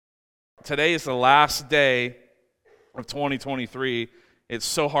today is the last day of 2023. It's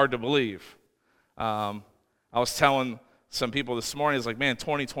so hard to believe. I was telling some people this morning, it's like, man,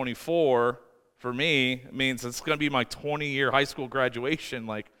 2024 for me means it's going to be my 20-year high school graduation,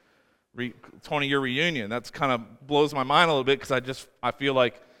 20-year reunion. That's kind of blows my mind a little bit because I feel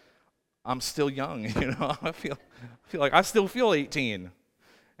like I'm still young, I feel like I still feel 18.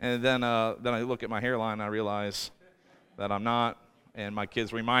 And then I look at my hairline and I realize that I'm not, and my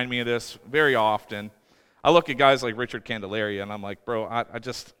kids remind me of this very often. I look at guys like Richard Candelaria and I'm like, bro, I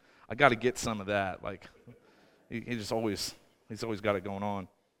got to get some of that. Like, he's always got it going on.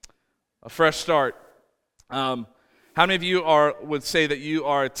 A fresh start. How many of you would say that you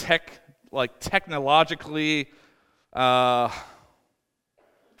are technologically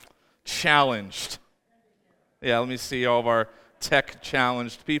challenged? Yeah, let me see all of our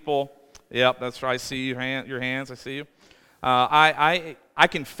tech-challenged people. Yep, that's right. I see your hands. I see you. I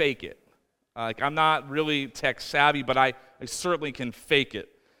can fake it. I'm not really tech-savvy, but I certainly can fake it.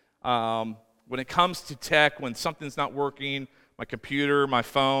 When it comes to tech, when something's not working, my computer, my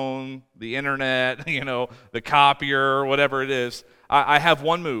phone, the internet, the copier, whatever it is, I have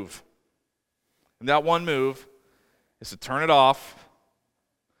one move. And that one move is to turn it off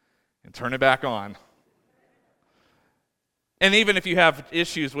and turn it back on. And even if you have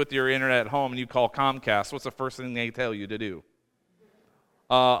issues with your internet at home and you call Comcast, what's the first thing they tell you to do?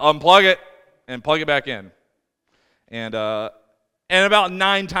 Unplug it and plug it back in. And about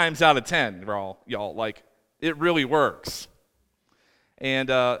 9 times out of 10, y'all, it really works. And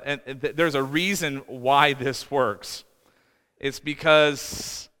there's a reason why this works. It's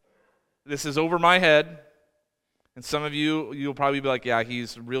because this is over my head, and some of you'll probably be like, yeah,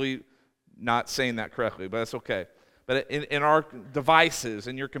 he's really not saying that correctly, but that's okay. But in our devices,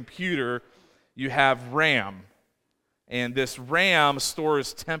 in your computer, you have RAM. And this RAM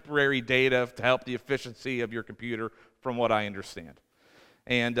stores temporary data to help the efficiency of your computer, from what I understand.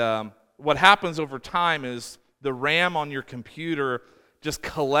 And what happens over time is the RAM on your computer just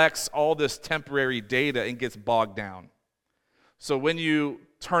collects all this temporary data and gets bogged down. So when you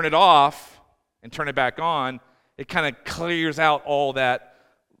turn it off and turn it back on, it kind of clears out all that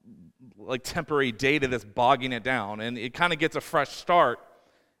temporary data that's bogging it down, and it kind of gets a fresh start,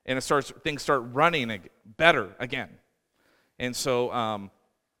 and things start running better again. And so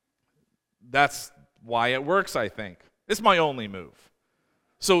that's why it works, I think. It's my only move.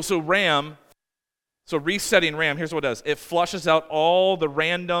 So resetting RAM, here's what it does. It flushes out all the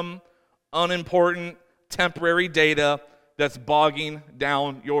random, unimportant, temporary data that's bogging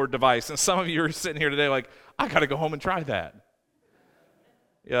down your device. And some of you are sitting here today like, I got to go home and try that.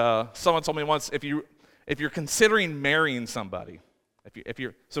 Someone told me once, if you're considering marrying somebody,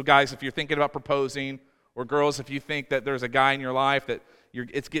 so guys, if you're thinking about proposing, or girls, if you think that there's a guy in your life that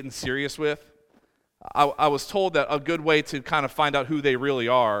it's getting serious with, I was told that a good way to kind of find out who they really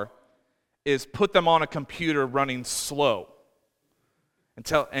are is put them on a computer running slow,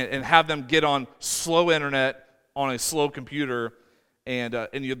 and have them get on slow internet on a slow computer, and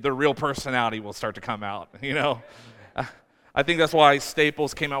their real personality will start to come out. I think that's why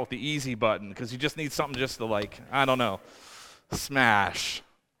Staples came out with the easy button, because you just need something just to smash.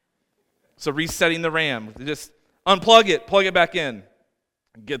 So resetting the RAM, just unplug it, plug it back in.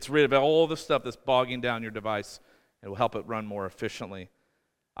 It gets rid of all the stuff that's bogging down your device. It will help it run more efficiently.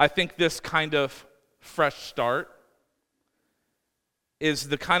 I think this kind of fresh start is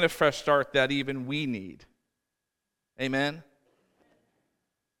the kind of fresh start that even we need. Amen?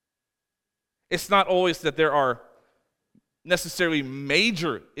 It's not always that there are necessarily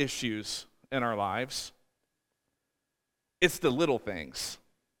major issues in our lives. It's the little things.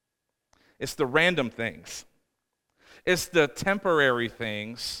 It's the random things. It's the temporary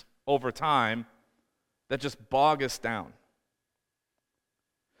things over time that just bog us down.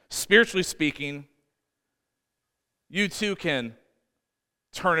 Spiritually speaking, you too can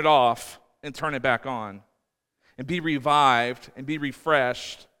turn it off and turn it back on and be revived and be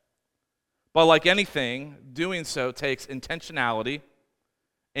refreshed. But like anything, doing so takes intentionality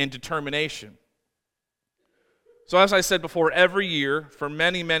and determination. So as I said before, every year, for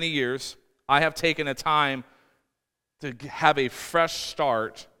many, many years, I have taken a time to have a fresh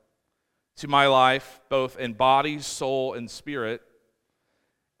start to my life, both in body, soul, and spirit.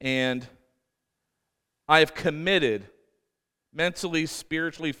 And I have committed mentally,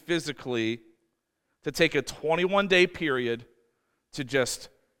 spiritually, physically to take a 21-day period to just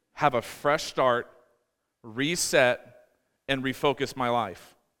have a fresh start, reset, and refocus my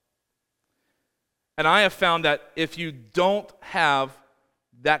life. And I have found that if you don't have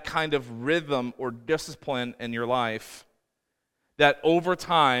that kind of rhythm or discipline in your life, that over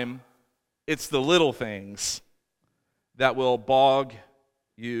time, It's the little things that will bog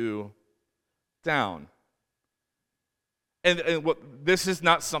you down. And this is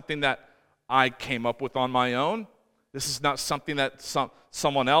not something that I came up with on my own. This is not something that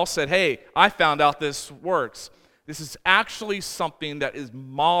someone else said, hey, I found out this works. This is actually something that is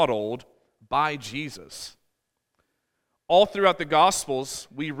modeled by Jesus. All throughout the Gospels,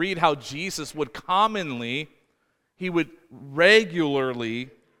 we read how Jesus would regularly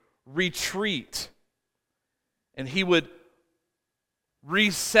retreat, and he would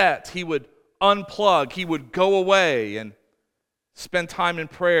reset, he would unplug, he would go away and spend time in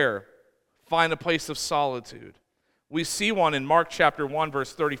prayer, find a place of solitude. We see one in Mark chapter 1,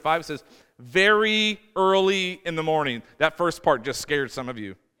 verse 35. It says, very early in the morning. That first part just scared some of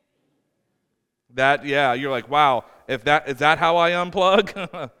you. You're like, wow, is that how I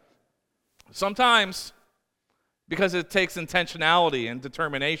unplug? Sometimes, because it takes intentionality and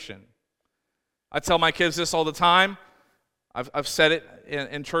determination. I tell my kids this all the time. I've said it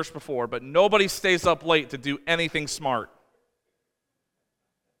in church before, but nobody stays up late to do anything smart.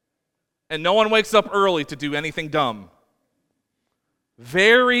 And no one wakes up early to do anything dumb.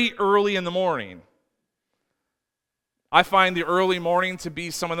 Very early in the morning. I find the early morning to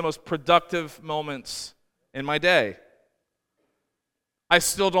be some of the most productive moments in my day. I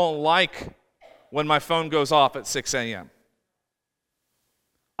still don't like when my phone goes off at 6 a.m.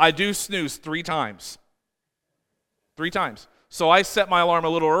 I do snooze 3 times. 3 times. So I set my alarm a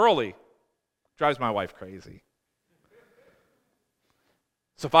little early. Drives my wife crazy.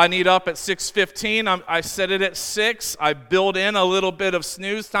 So if I need up at 6:15, I set it at 6. I build in a little bit of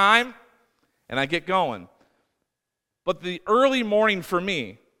snooze time, and I get going. But the early morning for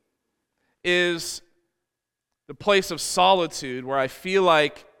me is the place of solitude where I feel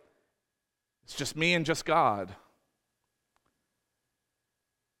like it's just me and just God.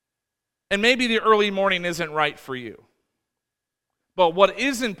 And maybe the early morning isn't right for you. But what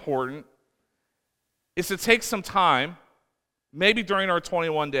is important is to take some time, maybe during our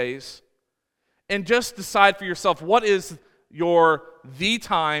 21 days, and just decide for yourself what is your the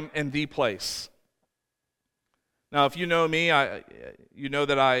time and the place. Now, if you know me, you know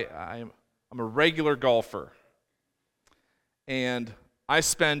that I'm a regular golfer. And I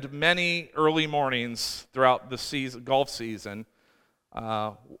spend many early mornings throughout the golf season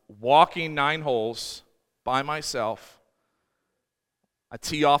walking 9 holes by myself. I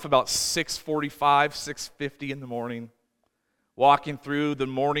tee off about 6:45, 6:50 in the morning, walking through the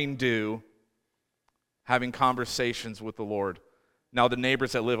morning dew, having conversations with the Lord. Now, the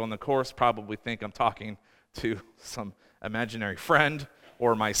neighbors that live on the course probably think I'm talking to some imaginary friend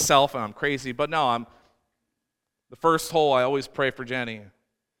or myself and I'm crazy, but no, the first hole I always pray for Jenny.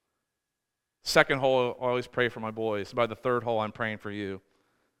 Second hole I always pray for my boys. By the third hole I'm praying for you.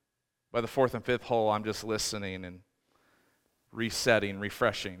 By the 4th and 5th hole I'm just listening and resetting,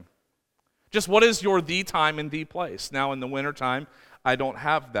 refreshing. Just what is your the time and the place? Now in the wintertime, I don't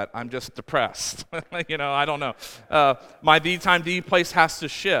have that. I'm just depressed. I don't know. My the time, the place has to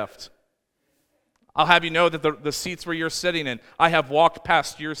shift. I'll have you know that the seats where you're sitting in, I have walked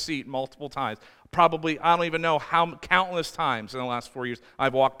past your seat multiple times. Probably, I don't even know how countless times in the last 4 years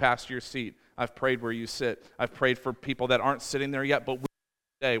I've walked past your seat. I've prayed where you sit. I've prayed for people that aren't sitting there yet, but one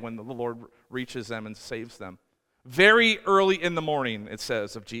day when the Lord reaches them and saves them. Very early in the morning, it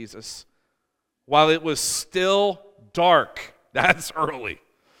says of Jesus, while it was still dark, that's early,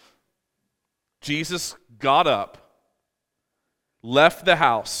 Jesus got up, left the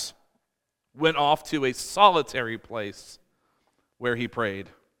house, went off to a solitary place where he prayed.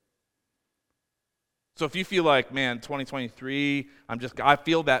 So if you feel like, man, 2023, I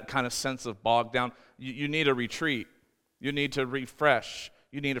feel that kind of sense of bogged down, you need a retreat. You need to refresh.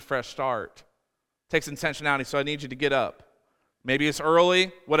 You need a fresh start. It takes intentionality, so I need you to get up. Maybe it's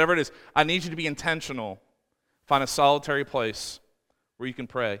early, whatever it is. I need you to be intentional. Find a solitary place where you can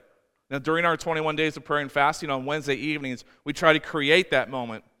pray. Now, during our 21 days of prayer and fasting on Wednesday evenings, we try to create that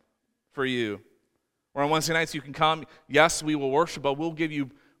moment for you. Or on Wednesday nights, you can come. Yes, we will worship, but we'll give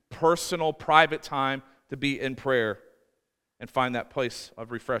you personal, private time to be in prayer and find that place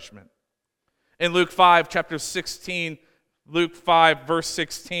of refreshment. In Luke 5, chapter 16, Luke 5, verse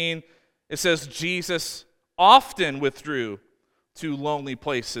 16, it says, Jesus often withdrew to lonely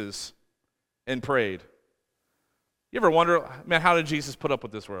places and prayed. You ever wonder, man, how did Jesus put up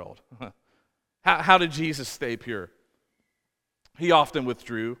with this world? How did Jesus stay pure? He often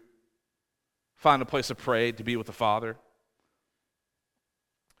withdrew, found a place to pray, to be with the Father.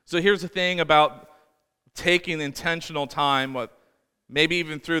 So here's the thing about taking intentional time, maybe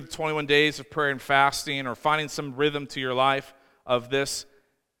even through the 21 days of prayer and fasting, or finding some rhythm to your life of this.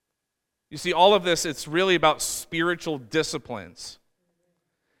 You see, all of this, it's really about spiritual disciplines.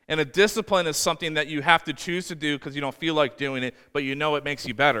 And a discipline is something that you have to choose to do because you don't feel like doing it, but you know it makes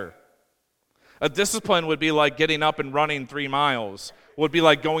you better. A discipline would be like getting up and running 3 miles, would be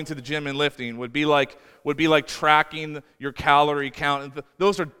like going to the gym and lifting, would be like tracking your calorie count. And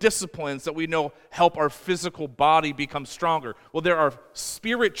those are disciplines that we know help our physical body become stronger. Well, there are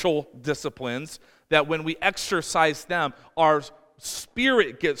spiritual disciplines that when we exercise them, our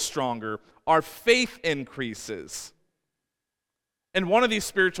spirit gets stronger, our faith increases. And one of these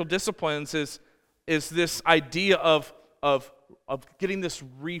spiritual disciplines is this idea of getting this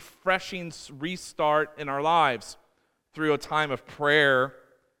refreshing restart in our lives through a time of prayer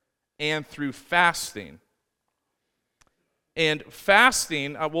and through fasting. And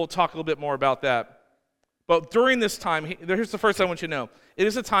fasting, we'll talk a little bit more about that. But during this time, here's the first thing I want you to know. It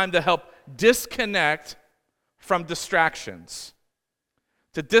is a time to help disconnect from distractions.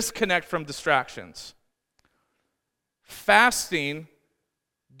 To disconnect from distractions. Fasting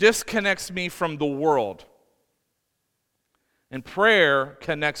disconnects me from the world. And prayer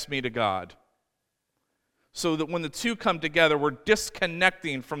connects me to God. So that when the two come together, we're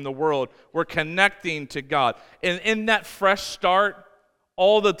disconnecting from the world. We're connecting to God. And in that fresh start,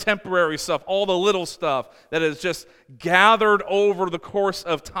 all the temporary stuff, all the little stuff that is just gathered over the course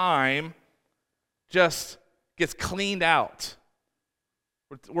of time just gets cleaned out.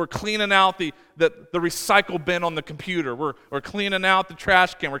 We're cleaning out the recycle bin on the computer. We're cleaning out the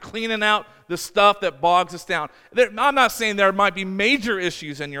trash can. We're cleaning out the stuff that bogs us down. I'm not saying there might be major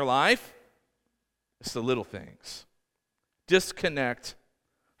issues in your life. It's the little things. Disconnect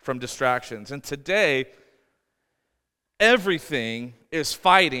from distractions. And today, everything is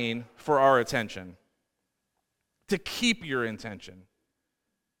fighting for our attention, to keep your attention.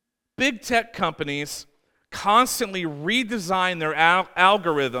 Big tech companies constantly redesign their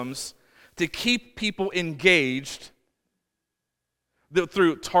algorithms to keep people engaged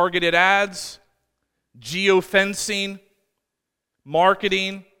through targeted ads, geofencing,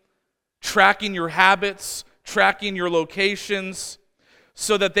 marketing, tracking your habits, tracking your locations,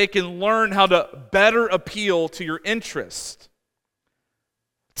 so that they can learn how to better appeal to your interest.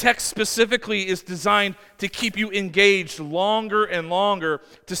 Tech specifically is designed to keep you engaged longer and longer,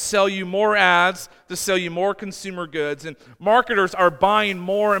 to sell you more ads, to sell you more consumer goods. And marketers are buying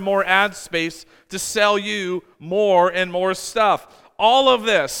more and more ad space to sell you more and more stuff. All of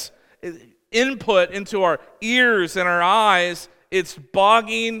this input into our ears and our eyes, it's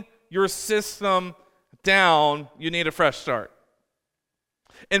bogging your system down. You need a fresh start.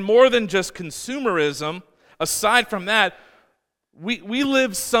 And more than just consumerism, aside from that, we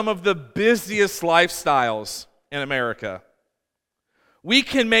live some of the busiest lifestyles in America. We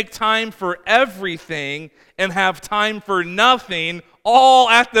can make time for everything and have time for nothing all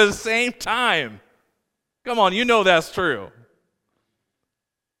at the same time. Come on, you know that's true.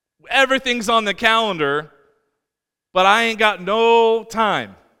 Everything's on the calendar, but I ain't got no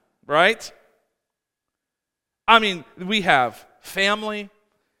time, right? I mean, we have family,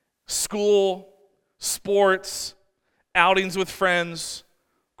 school, sports, outings with friends,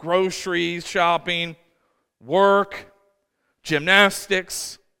 groceries, shopping, work,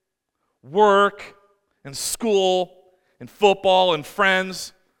 gymnastics, work, and school, and football, and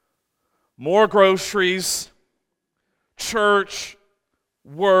friends, more groceries, church,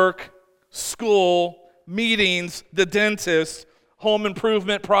 work, school, meetings, the dentist, home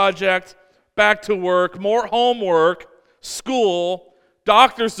improvement project, back to work, more homework, school,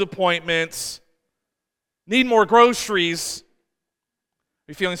 doctor's appointments, need more groceries.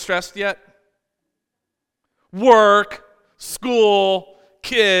 Are you feeling stressed yet? Work, school,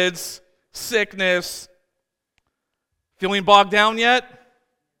 kids, sickness. Feeling bogged down yet?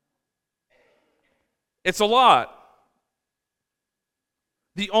 It's a lot.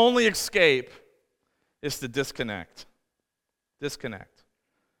 The only escape is to disconnect. Disconnect.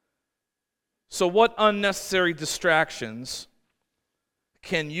 So what unnecessary distractions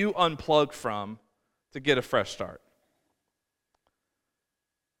can you unplug from to get a fresh start?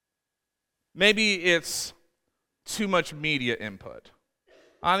 Maybe it's too much media input.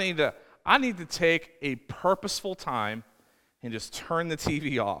 I need to take a purposeful time and just turn the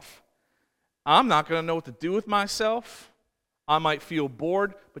TV off. I'm not going to know what to do with myself. I might feel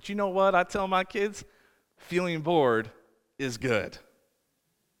bored, but you know what? I tell my kids, feeling bored is good.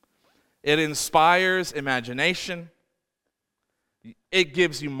 It inspires imagination. It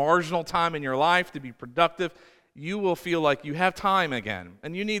gives you marginal time in your life to be productive. You will feel like you have time again,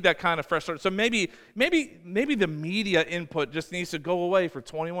 and you need that kind of fresh start. So maybe the media input just needs to go away for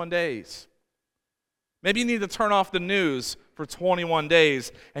 21 days. Maybe you need to turn off the news for 21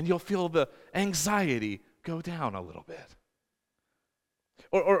 days, and you'll feel the anxiety go down a little bit.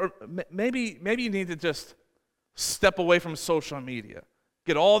 Or maybe you need to just step away from social media.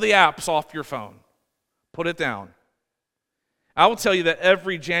 Get all the apps off your phone. Put it down. I will tell you that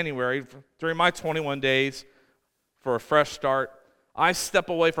every January, during my 21 days for a fresh start, I step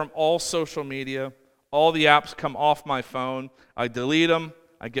away from all social media. All the apps come off my phone. I delete them.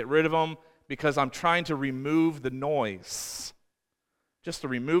 I get rid of them because I'm trying to remove the noise. Just to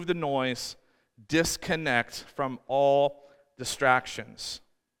remove the noise, disconnect from all distractions.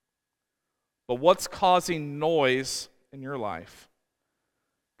 But what's causing noise in your life?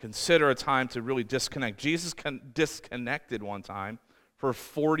 Consider a time to really disconnect. Jesus disconnected one time for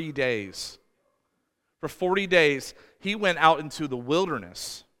 40 days. For 40 days, he went out into the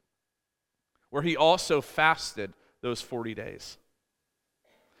wilderness where he also fasted those 40 days.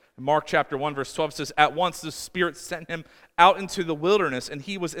 Mark chapter 1, verse 12 says, "At once the Spirit sent him out into the wilderness, and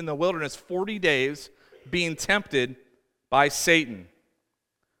he was in the wilderness 40 days being tempted by Satan."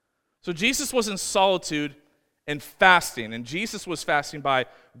 So Jesus was in solitude and fasting, and Jesus was fasting by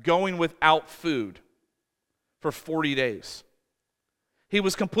going without food for 40 days. He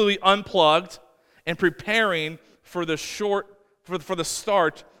was completely unplugged and preparing for the start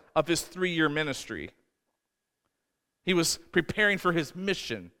of his 3-year ministry. He was preparing for his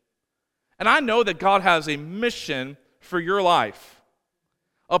mission. And I know that God has a mission for your life,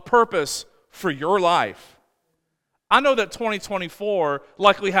 a purpose for your life. I know that 2024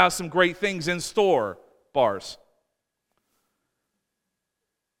 likely has some great things in store, bars.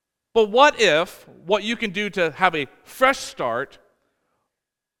 But what if what you can do to have a fresh start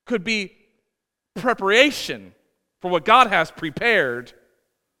could be preparation for what God has prepared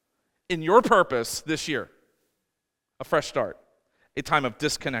in your purpose this year? A fresh start, a time of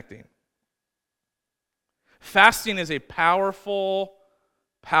disconnecting. Fasting is a powerful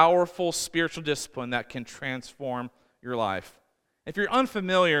spiritual discipline that can transform your life. If you're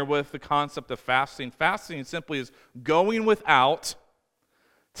unfamiliar with the concept of fasting, fasting simply is going without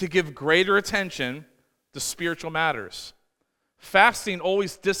to give greater attention to spiritual matters. Fasting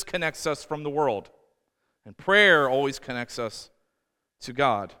always disconnects us from the world, and prayer always connects us to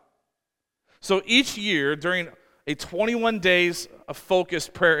God. So each year, during a 21 days of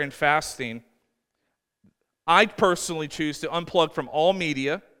focused prayer and fasting, I personally choose to unplug from all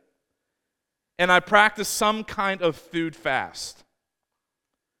media, and I practice some kind of food fast.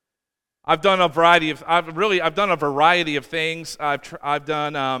 I've done a variety of things. I've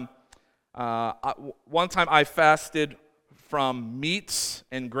done one time I fasted from meats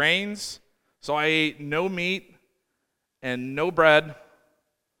and grains, so I ate no meat and no bread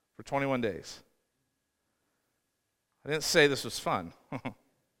for 21 days. I didn't say this was fun.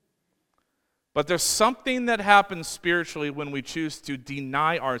 But there's something that happens spiritually when we choose to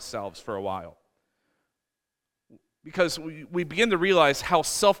deny ourselves for a while. Because we begin to realize how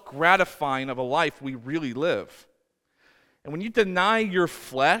self-gratifying of a life we really live. And when you deny your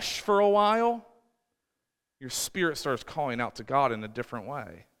flesh for a while, your spirit starts calling out to God in a different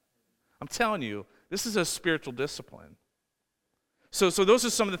way. I'm telling you, this is a spiritual discipline. So those are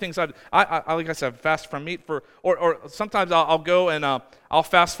some of the things I like I said, fast from meat or sometimes I'll go and I'll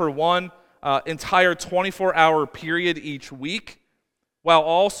fast for one entire 24-hour period each week, while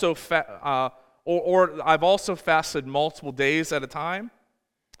also or I've also fasted multiple days at a time.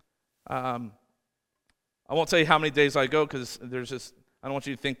 I won't tell you how many days I go because I don't want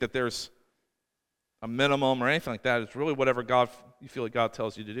you to think that there's a minimum or anything like that. It's really whatever you feel like God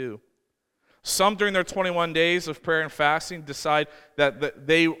tells you to do. Some during their 21 days of prayer and fasting decide that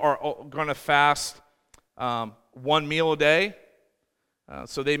they are going to fast one meal a day.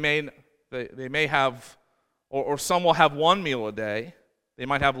 So they may have, or some will have one meal a day. They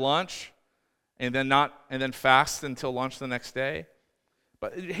might have lunch and then fast until lunch the next day.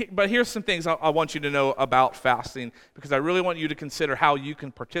 But here's some things I want you to know about fasting, because I really want you to consider how you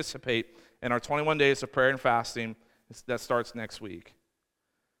can participate in our 21 days of prayer and fasting that starts next week.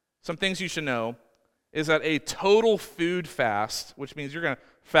 Some things you should know is that a total food fast, which means you're going to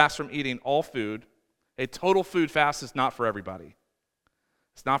fast from eating all food, a total food fast is not for everybody.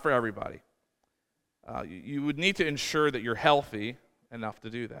 It's not for everybody. You would need to ensure that you're healthy enough to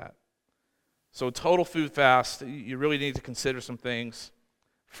do that. So total food fast, you really need to consider some things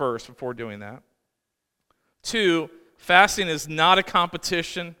first before doing that. 2, fasting is not a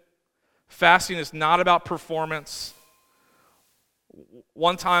competition. Fasting is not about performance.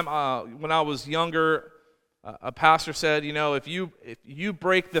 One time when I was younger, a pastor said, if you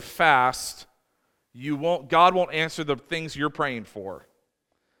break the fast, God won't answer the things you're praying for.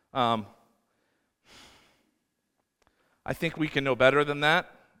 I think we can know better than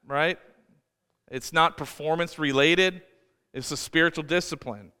that, right? It's not performance related. It's a spiritual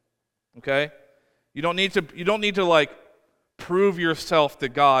discipline. Okay? You don't need to like prove yourself to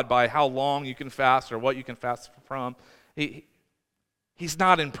God by how long you can fast or what you can fast from. He's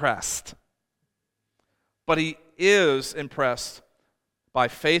not impressed. But he is impressed by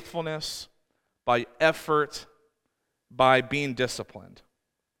faithfulness, by effort, by being disciplined.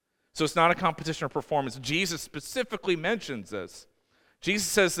 So it's not a competition or performance. Jesus specifically mentions this. Jesus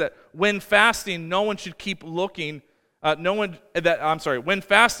says that when fasting, when fasting,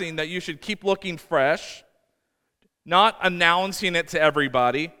 that you should keep looking fresh, not announcing it to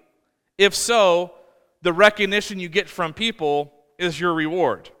everybody. If so, the recognition you get from people is your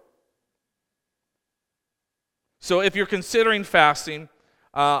reward. So if you're considering fasting,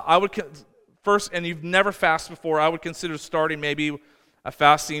 I would first, and you've never fasted before, I would consider starting maybe a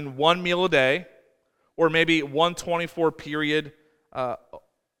fasting 1 meal a day, or maybe 1 period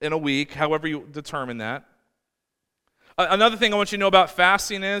in a week, however you determine that. Another thing I want you to know about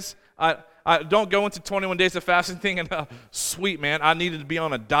fasting is, I don't go into 21 days of fasting thinking, sweet man, I needed to be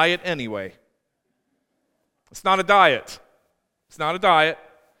on a diet anyway. It's not a diet. It's not a diet,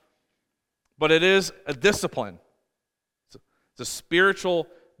 but it is a discipline. It's a spiritual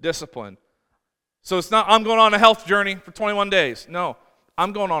discipline. So it's not, I'm going on a health journey for 21 days. No,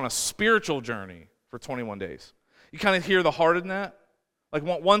 I'm going on a spiritual journey for 21 days. You kind of hear the heart in that? Like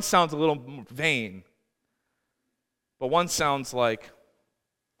one sounds a little vain, but one sounds like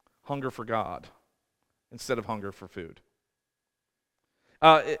hunger for God instead of hunger for food.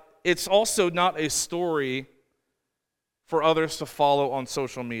 It's also not a story for others to follow on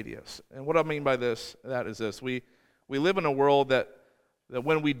social medias. And what I mean by that is this. We live in a world that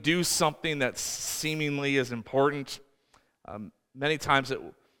when we do something that seemingly is important, many times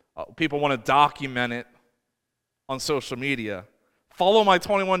people want to document it on social media. Follow my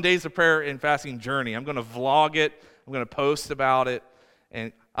 21 days of prayer and fasting journey. I'm going to vlog it. I'm going to post about it,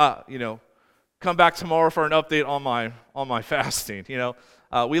 and come back tomorrow for an update on my fasting.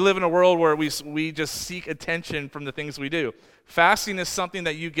 We live in a world where we just seek attention from the things we do. Fasting is something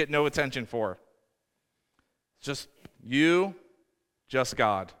that you get no attention for. Just you, just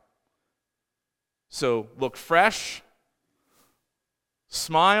God. So look fresh,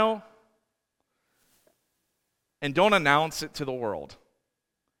 smile, and don't announce it to the world.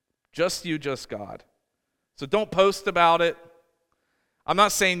 Just you, just God. So don't post about it. I'm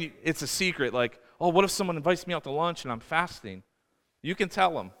not saying it's a secret, like, oh, what if someone invites me out to lunch and I'm fasting? You can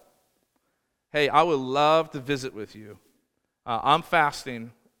tell them, hey, I would love to visit with you. I'm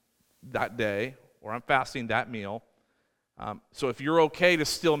fasting that day, or I'm fasting that meal. So if you're okay to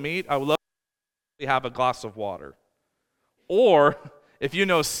still meet, I would love to have a glass of water. Or if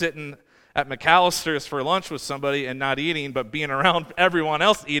sitting at McAllister's for lunch with somebody and not eating, but being around everyone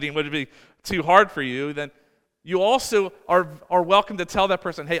else eating would be too hard for you, then you also are welcome to tell that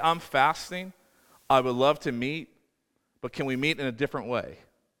person, hey, I'm fasting. I would love to meet, but can we meet in a different way,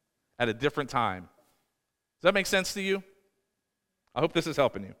 at a different time? Does that make sense to you? I hope this is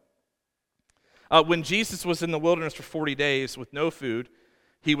helping you. When Jesus was in the wilderness for 40 days with no food,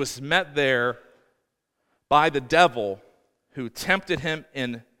 he was met there by the devil, who tempted him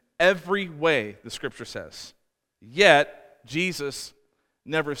in every way, the scripture says. Yet, Jesus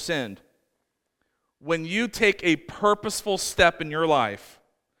never sinned. When you take a purposeful step in your life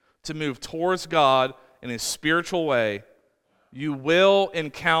to move towards God in a spiritual way, you will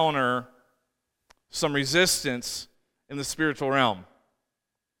encounter some resistance in the spiritual realm.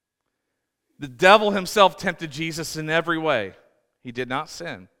 The devil himself tempted Jesus in every way. He did not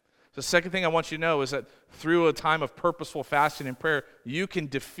sin. The second thing I want you to know is that through a time of purposeful fasting and prayer, you can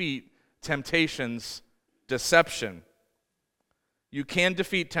defeat temptation's deception. You can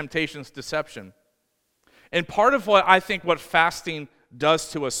defeat temptation's deception. And part of what fasting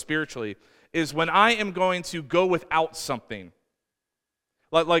does to us spiritually is when I am going to go without something.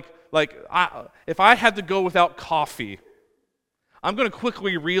 If I had to go without coffee, I'm going to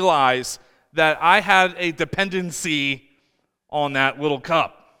quickly realize that I had a dependency on that little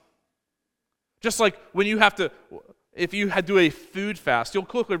cup. Just like when if you do a food fast, you'll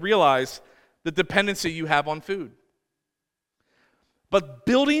quickly realize the dependency you have on food. But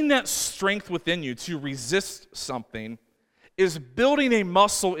building that strength within you to resist something is building a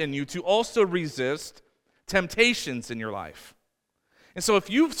muscle in you to also resist temptations in your life. And so if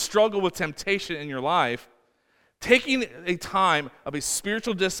you've struggled with temptation in your life, taking a time of a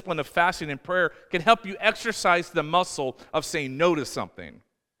spiritual discipline of fasting and prayer can help you exercise the muscle of saying no to something.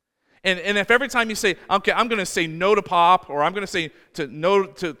 And if every time you say, okay, I'm going to say no to pop, or I'm going to say no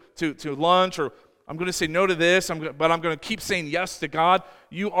to lunch, or I'm going to say no to this, but I'm going to keep saying yes to God.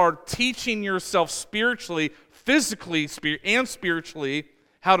 You are teaching yourself spiritually, physically, and spiritually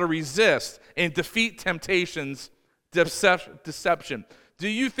how to resist and defeat temptations, deception. Do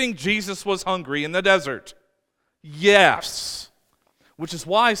you think Jesus was hungry in the desert? Yes. Which is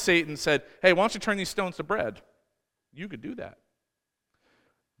why Satan said, hey, why don't you turn these stones to bread? You could do that.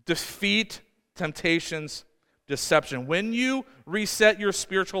 Defeat temptations, deception. When you reset your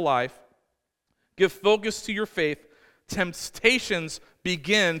spiritual life, give focus to your faith, temptations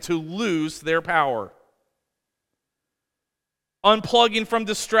begin to lose their power. Unplugging from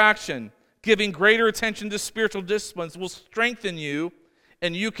distraction, giving greater attention to spiritual disciplines will strengthen you,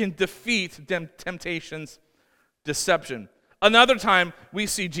 and you can defeat temptations, deception. Another time we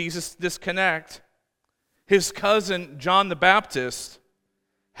see Jesus disconnect. His cousin, John the Baptist,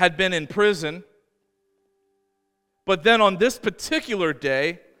 had been in prison. But then on this particular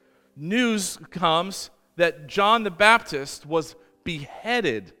day, news comes that John the Baptist was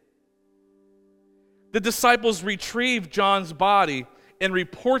beheaded. The disciples retrieve John's body and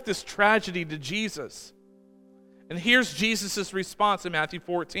report this tragedy to Jesus. And here's Jesus' response in Matthew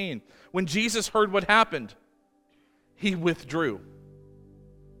 14. When Jesus heard what happened, he withdrew.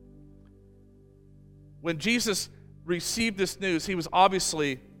 When Jesus received this news, he was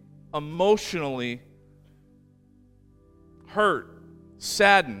obviously emotionally hurt,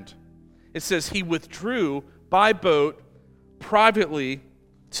 saddened. It says he withdrew by boat privately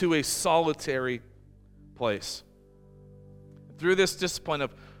to a solitary place. Through this discipline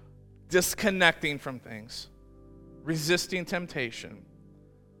of disconnecting from things, resisting temptation,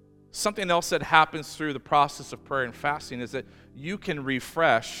 something else that happens through the process of prayer and fasting is that you can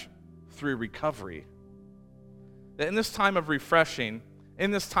refresh through recovery. That in this time of refreshing,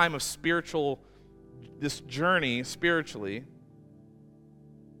 in this time of this journey spiritually,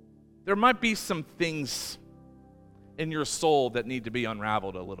 there might be some things in your soul that need to be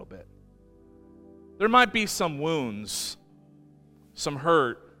unraveled a little bit. There might be some wounds, some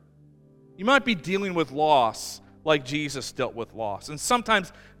hurt. You might be dealing with loss like Jesus dealt with loss. And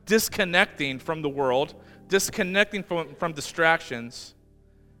sometimes disconnecting from the world, disconnecting from distractions,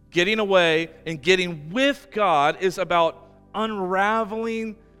 getting away and getting with God is about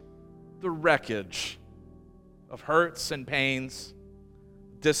unraveling the wreckage of hurts and pains,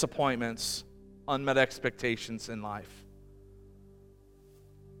 disappointments, unmet expectations in life.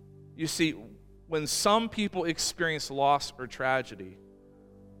 You see, when some people experience loss or tragedy,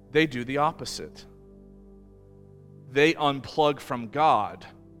 they do the opposite. They unplug from God.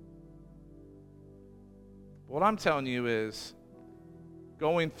 What I'm telling you is,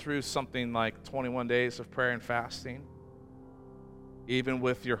 going through something like 21 days of prayer and fasting, even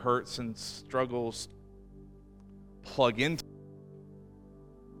with your hurts and struggles, plug into.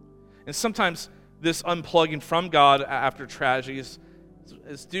 And sometimes this unplugging from God after tragedies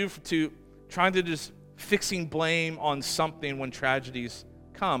is due to trying to just fixing blame on something when tragedies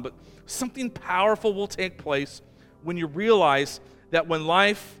come. But something powerful will take place when you realize that when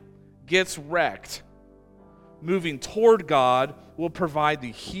life gets wrecked, moving toward God will provide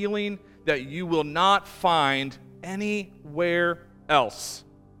the healing that you will not find anywhere else.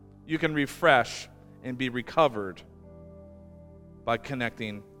 You can refresh and be recovered by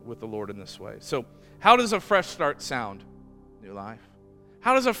connecting with the Lord in this way. So, how does a fresh start sound, New Life?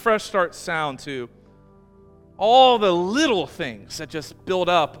 How does a fresh start sound to all the little things that just build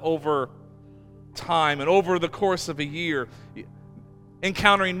up over time and over the course of a year,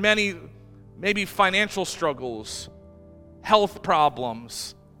 encountering many, maybe financial struggles, health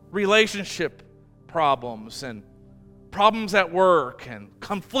problems, relationship problems, and problems at work, and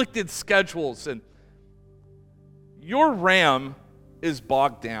conflicted schedules, and your RAM is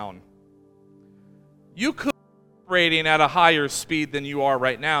bogged down. You could be operating at a higher speed than you are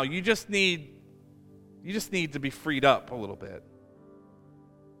right now. You just need to be freed up a little bit.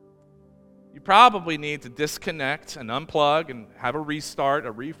 You probably need to disconnect and unplug and have a restart,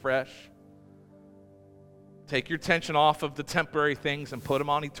 a refresh. Take your attention off of the temporary things and put them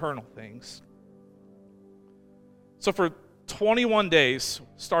on eternal things. So for 21 days,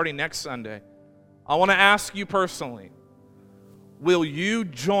 starting next Sunday, I want to ask you personally, will you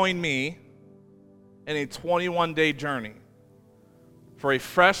join me in a 21-day journey for a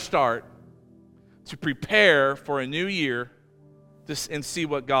fresh start to prepare for a new year and see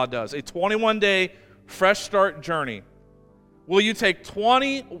what God does? A 21-day fresh start journey. Will you take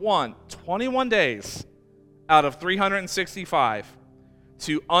 21 days out of 365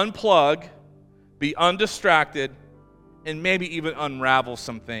 to unplug, be undistracted, and maybe even unravel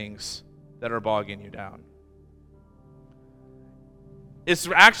some things that are bogging you down? It's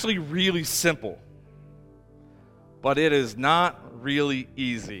actually really simple. but it is not really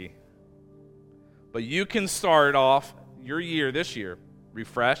easy. But you can start off your year this year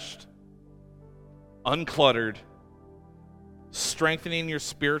refreshed, uncluttered, strengthening your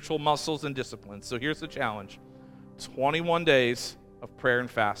spiritual muscles and disciplines. So here's the challenge. 21 days of prayer and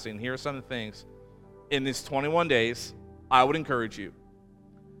fasting. Here are some of the things. In these 21 days, I would encourage you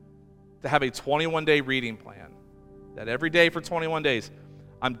to have a 21-day reading plan. That every day for 21 days,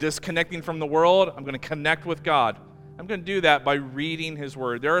 I'm disconnecting from the world. I'm going to connect with God. I'm going to do that by reading His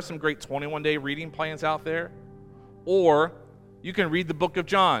Word. There are some great 21-day reading plans out there. Or you can read the book of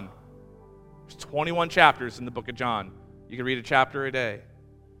John. There's 21 chapters in the book of John. You can read a chapter a day.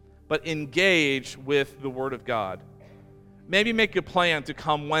 But engage with the Word of God. Maybe make a plan to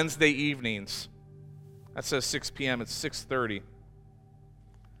come Wednesday evenings. That says 6 p.m. It's 6:30.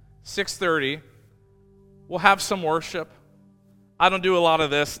 6:30, we'll have some worship. I don't do a lot of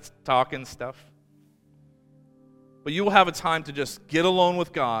this talking stuff. But you will have a time to just get alone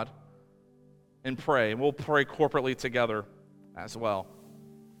with God and pray. And we'll pray corporately together as well.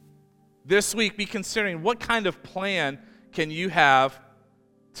 This week, be considering what kind of plan can you have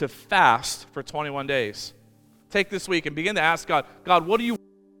to fast for 21 days. Take this week and begin to ask God, God, what do you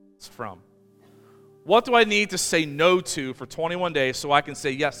want from? What do I need to say no to for 21 days so I can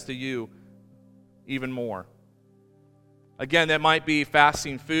say yes to you even more? Again, that might be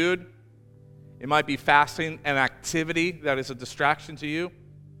fasting food. It might be fasting an activity that is a distraction to you.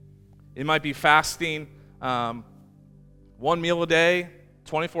 It might be fasting one meal a day,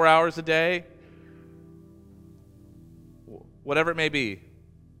 24 hours a day, whatever it may be.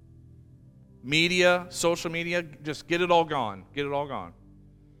 Media, social media, just get it all gone. Get it all gone.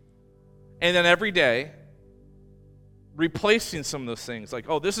 And then every day, replacing some of those things. Like,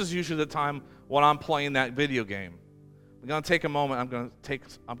 oh, this is usually the time when I'm playing that video game. I'm going to take a moment. I'm going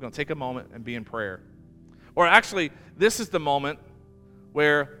to take a moment and be in prayer. Or actually, this is the moment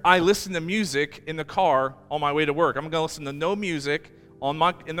where I listen to music in the car on my way to work. I'm going to listen to no music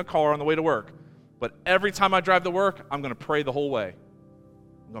in the car on the way to work. But every time I drive to work, I'm going to pray the whole way.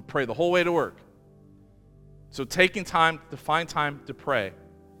 I'm going to pray the whole way to work. So taking time to find time to pray.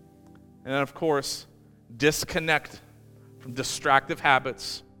 And then, of course, disconnect from distractive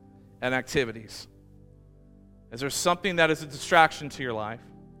habits and activities. Is there something that is a distraction to your life?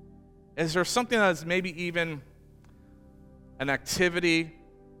 Is there something that is maybe even an activity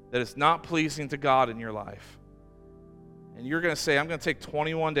that is not pleasing to God in your life? And you're going to say, I'm going to take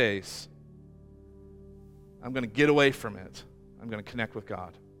 21 days. I'm going to get away from it. I'm going to connect with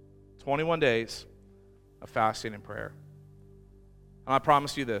God. 21 days of fasting and prayer. And I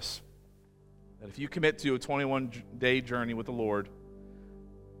promise you this, that if you commit to a 21-day journey with the Lord,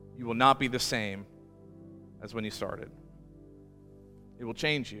 you will not be the same as when you started. It will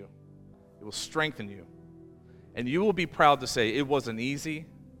change you. It will strengthen you. And you will be proud to say, it wasn't easy,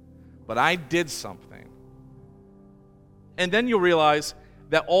 but I did something. And then you'll realize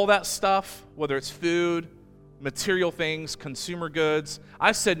that all that stuff, whether it's food, material things, consumer goods,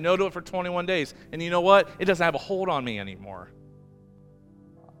 I said no to it for 21 days. And you know what? It doesn't have a hold on me anymore.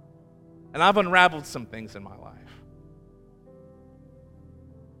 And I've unraveled some things in my life.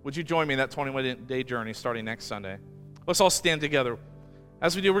 Would you join me in that 21-day journey starting next Sunday? Let's all stand together.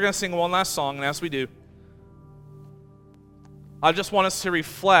 As we do, we're going to sing one last song, and as we do, I just want us to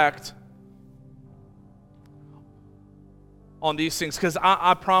reflect on these things, because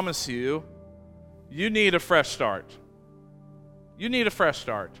I promise you, you need a fresh start. You need a fresh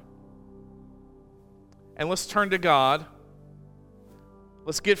start. And let's turn to God.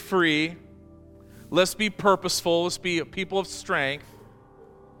 Let's get free. Let's be purposeful. Let's be a people of strength.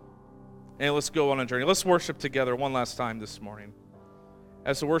 And let's go on a journey. Let's worship together one last time this morning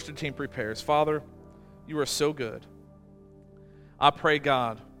as the worship team prepares. Father, you are so good. I pray,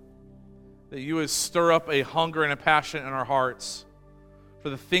 God, that you would stir up a hunger and a passion in our hearts for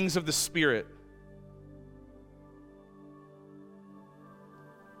the things of the Spirit.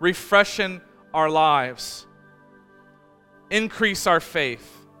 Refreshen our lives. Increase our faith.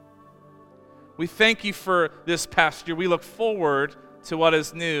 We thank you for this past year. We look forward to what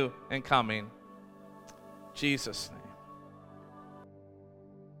is new and coming. In Jesus' name.